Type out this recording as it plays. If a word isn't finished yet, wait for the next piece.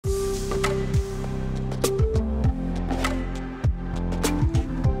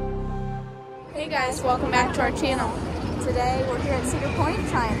guys, welcome back to our channel. Today we're here at Cedar Point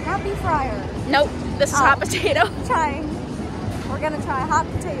trying Happy Fryer. Nope, this is hot potato. We're gonna try hot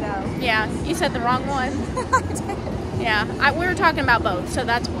potato. Yeah, you said the wrong one. I did. Yeah, we were talking about both, so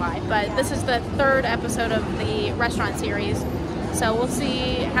that's why. But This is the third episode of the restaurant series. So we'll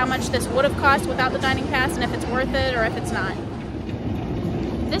see how much this would have cost without the dining pass and if it's worth it or if it's not.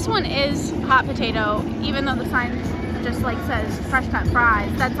 This one is hot potato, even though the sign just like says fresh cut fries.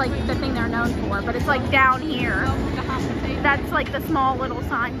 That's like the thing they're known for, but it's like down here. The hot potato. That's like the small little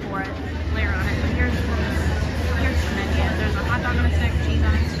sign for it. Later on it. But here's the menu. There's a hot dog on a stick, cheese on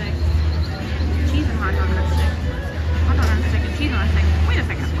a stick, cheese and hot dog on a stick, hot dog on a stick and cheese on a stick. Wait a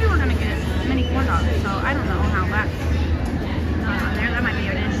second, we were gonna get mini corn dogs, so I don't know how that's on there. That might be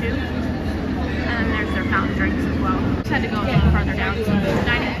an issue. And then there's their fountain drinks as well. Just had to go a little further down. So the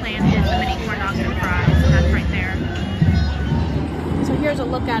dining plan is the mini corn dogs and fries, and that's right there. So here's a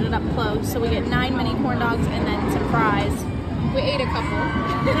look at it up close. So we get 9 mini corn dogs and then some fries. We ate a couple.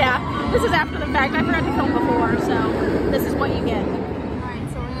 Yeah, this is after the fact. I forgot to film before, so this is what you get.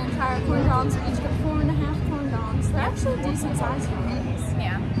 Alright, so we're gonna try our corn dogs. We each get 4.5 corn dogs. They're actually a decent size for these.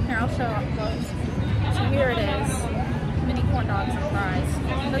 Yeah, here I'll show up close. So here it is, mini corn dogs and fries.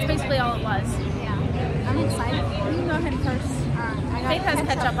 That's basically all it was. Yeah, I'm excited. You can go ahead first. Alright, Faith has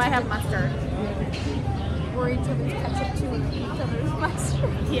ketchup, I have mustard. We're each other's ketchup too, and each other's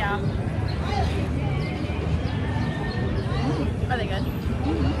mustard. Yeah. Are they good?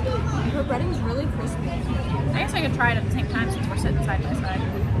 Her breading's really crispy. I guess I could try it at the same time since we're sitting side by side.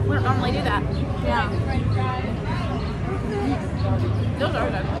 We don't normally do that. Yeah. Those are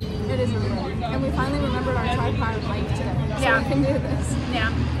good. It is really good. And we finally remembered our tripod mic today. So Yeah. we can do this.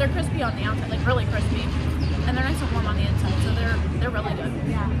 Yeah, they're crispy on the outside, like really crispy. And they're nice and warm on the inside, so they're really good.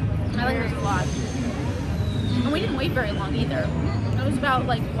 Yeah. I like those a lot. And we didn't wait very long either. It was about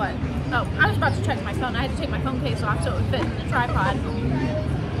like what? Oh, I was about to check my phone. I had to take my phone case off so it would fit in the tripod.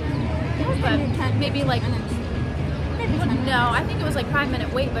 But maybe like minutes. Maybe 10 minutes. no, I think it was like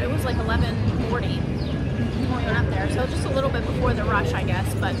 5-minute wait, but it was like 11:40 when we went up there. So just a little bit before the rush, I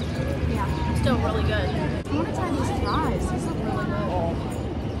guess, but Yeah. still really good. I want to try these fries. These look really good.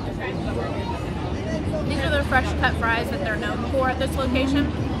 These are the fresh cut fries that they're known for at this location.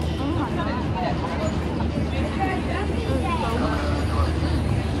 Oh my god.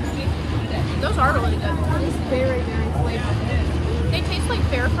 Those are really good. It's very, very flavorful. They taste like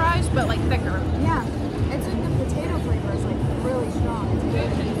fair fries, but like thicker. Yeah. It's like the potato flavor is like really strong. It's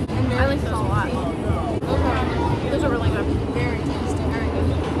good. And very I like those a lot. Those are really good. Very tasty. Very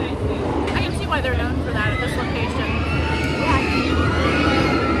good. I can see why they're known for that at this location. Yeah, I can.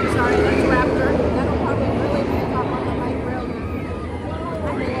 Sorry, that's Raptor. That'll probably really pick up on the mic real good. I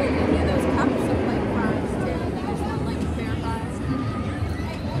think they give you those cups of like fries too. There's not like fair fries.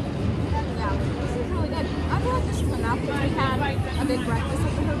 Yeah, this is really good. I feel like this is enough because we had a big breakfast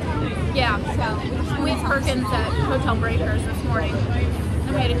at the hotel. Yeah. So We had Perkins at Hotel Breakers this morning.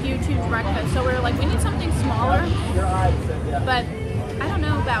 And we had a huge breakfast. So we were like, we need something smaller. But I don't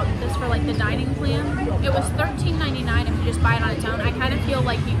know about this for like the dining plan. It was $13.99 if you just buy it on its own. I kind of feel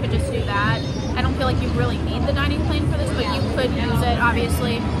like you could just do that. I don't feel like you really need the dining plan for this, but you could use it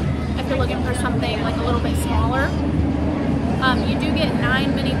obviously if you're looking for something like a little bit smaller. You do get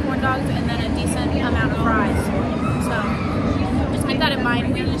 9 mini corn dogs and then a decent amount of fries. So just keep that in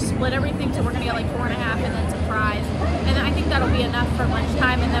mind. We just split everything, so we're gonna get like 4.5 and then some fries. And I think that'll be enough for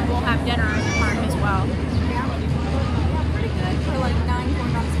lunchtime, and then we'll have dinner at the park as well. yeah, pretty good for like 9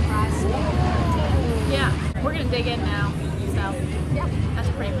 corn dogs and fries. Yeah, we're gonna dig in now. So Yeah. that's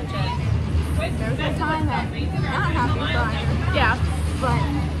pretty much it. There's a time that not happy fryer, Yeah, but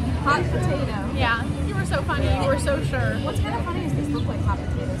hot potato. yeah. You were so funny. You were so sure. What's kind of funny is these look like hot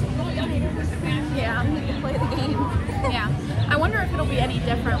potatoes. Yeah, You play the game. yeah. I wonder if it'll be any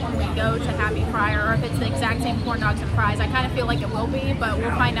different when we go to Happy Fryer, or if it's the exact same corn dogs and fries. I kind of feel like it will be, but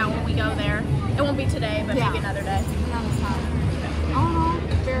we'll find out when we go there. It won't be today, but maybe another day. Another time. All in all,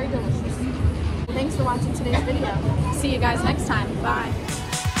 very delicious. Thanks for watching today's video. See you guys next time. Bye.